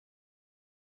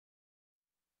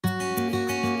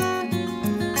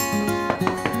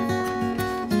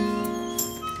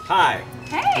Hi.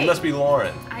 Hey. You must be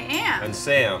Lauren. I am. And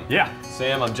Sam. Yeah.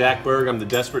 Sam, I'm Jack Berg. I'm the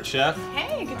Desperate Chef.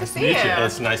 Hey, good to see Meet you.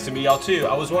 It's nice to meet y'all too.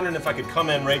 I was wondering if I could come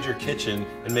in, raid your kitchen,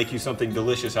 and make you something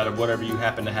delicious out of whatever you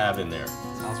happen to have in there.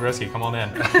 Sounds risky. Come on in.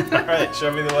 All right,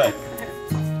 show me the way.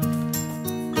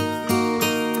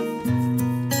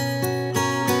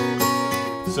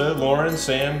 So, Lauren,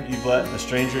 Sam, you've let a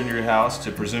stranger into your house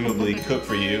to presumably cook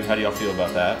for you. How do y'all feel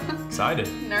about that? Excited.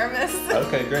 Nervous.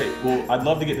 Okay, great. Well, I'd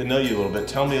love to get to know you a little bit.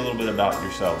 Tell me a little bit about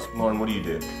yourselves. Lauren, what do you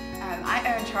do?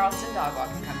 I own Charleston Dog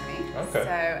Walking Company. Okay.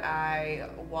 So I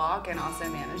walk and also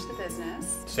manage the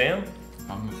business. Sam?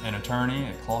 I'm an attorney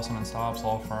at Clausen & Stobbs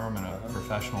Law Firm and a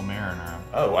professional mariner.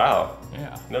 Oh, wow.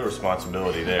 Yeah. No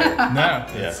responsibility there. No,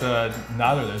 it's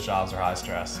neither of those jobs are high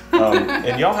stress.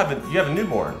 And y'all have a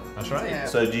newborn. That's right. Yeah.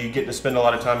 So do you get to spend a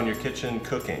lot of time in your kitchen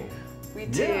cooking? We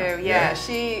do, yeah.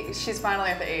 She's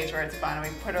finally at the age where it's fun. We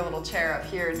put her little chair up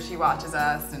here and she watches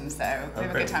us, and so we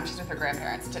have a good time. She's with her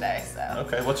grandparents today, so.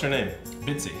 Okay, what's her name?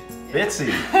 Bitsy. Bitsy.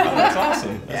 Oh, that's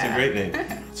awesome. That's a great name.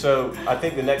 So I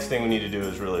think the next thing we need to do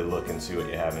is really look and see what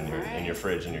you have in your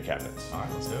fridge and your cabinets. All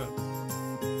right, let's do it.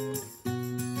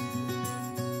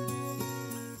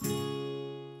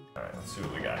 All right, let's see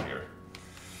what we got here.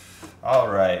 All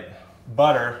right,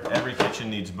 butter. Every kitchen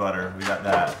needs butter. We got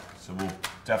that. So we'll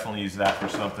definitely use that for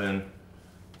something.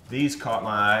 These caught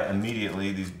my eye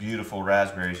immediately, these beautiful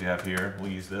raspberries you have here.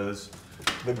 We'll use those.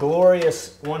 The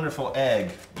glorious, wonderful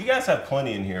egg. You guys have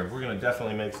plenty in here. We're gonna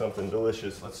definitely make something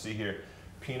delicious. Let's see here.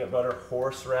 Peanut butter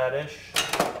horseradish.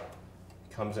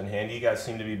 Comes in handy. You guys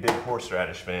seem to be big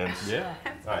horseradish fans. Yeah.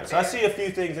 All right, so I see a few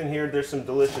things in here. There's some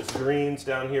delicious greens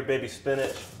down here. Baby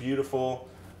spinach, beautiful.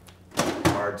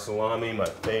 Hard salami, my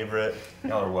favorite.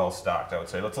 Y'all are well stocked, I would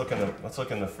say. Let's look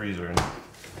in the freezer and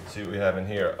see what we have in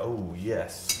here. Oh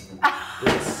yes,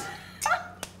 this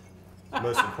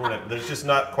most important. There's just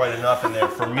not quite enough in there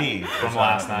for me From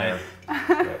last night.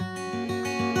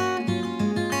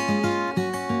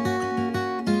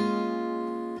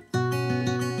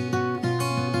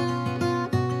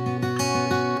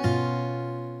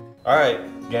 All right,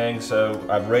 gang, so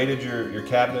I've raided your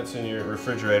cabinets and your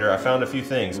refrigerator. I found a few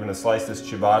things. We're gonna slice this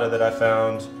ciabatta that I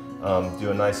found,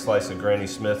 do a nice slice of Granny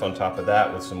Smith on top of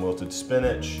that with some wilted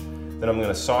spinach. Then I'm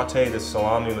gonna saute this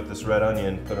salami with this red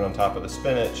onion, put it on top of the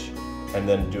spinach, and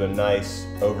then do a nice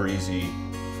over easy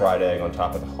fried egg on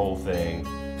top of the whole thing.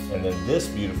 And then this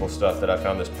beautiful stuff that I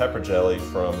found, this pepper jelly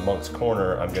from Monk's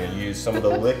Corner, I'm gonna use some of the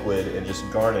liquid and just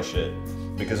garnish it.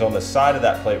 Because on the side of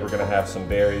that plate, we're gonna have some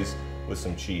berries with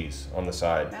some cheese on the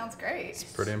side. Sounds great. It's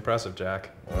pretty impressive, Jack.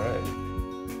 All right.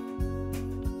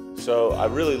 So I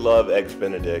really love Eggs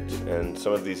Benedict, and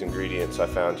some of these ingredients I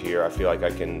found here, I feel like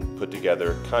I can put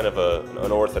together kind of an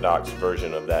unorthodox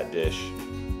version of that dish.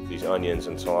 These onions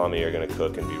and salami are gonna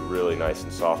cook and be really nice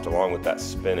and soft along with that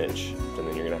spinach, and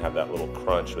then you're gonna have that little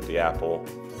crunch with the apple.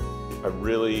 I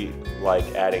really like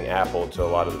adding apple to a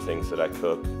lot of the things that I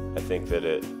cook. I think that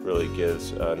it really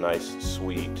gives a nice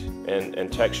sweet and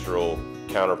textural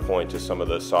counterpoint to some of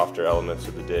the softer elements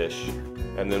of the dish.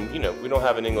 And then, you know, we don't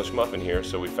have an English muffin here,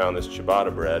 so we found this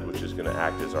ciabatta bread, which is gonna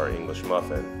act as our English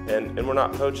muffin. And we're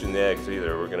not poaching the eggs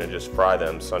either, we're gonna just fry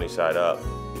them sunny side up.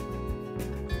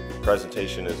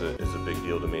 Presentation is a big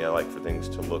deal to me. I like for things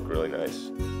to look really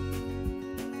nice.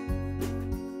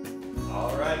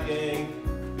 All right, gang,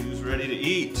 who's ready to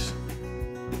eat?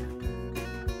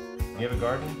 You have a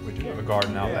garden? We do have a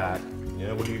garden out back.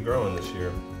 Yeah, what are you growing this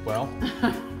year? Well,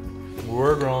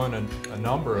 we're growing a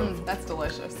number of That's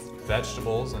delicious.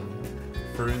 vegetables and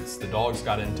fruits. The dogs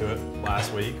got into it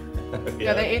last week.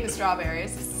 Yeah, they ate the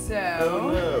strawberries, so. Oh,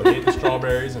 no. They ate the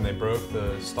strawberries and they broke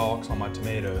the stalks on my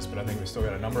tomatoes, but I think we still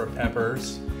got a number of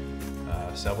peppers,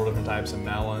 several different types of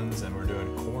melons, and we're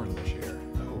doing corn this year.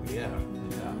 Oh, yeah.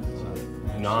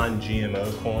 Yeah.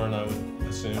 Non-GMO corn, I would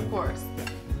assume. Of course.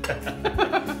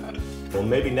 Well,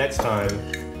 maybe next time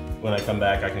when I come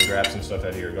back, I can grab some stuff out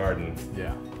of your garden,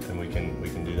 Yeah. and we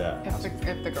can do that.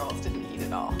 If the girls didn't eat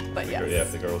it all, but yes. Yeah,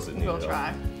 if the girls didn't eat We'll it all.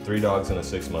 try. 3 dogs and a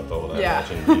 6-month-old. I Yeah.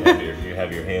 imagine you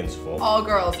have your hands full. All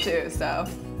girls too, so. I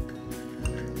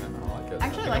like it.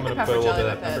 Actually, I like I'm the gonna pepper put a little jelly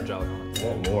bit of with pepper it. jelly on it.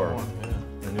 Want more?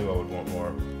 Yeah. I knew I would want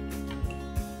more.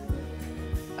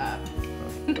 Uh,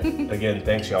 Again,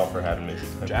 thanks y'all for having me.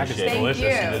 I Jack is appreciate it. delicious. you.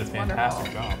 You did a It's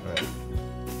fantastic wonderful. job. All right.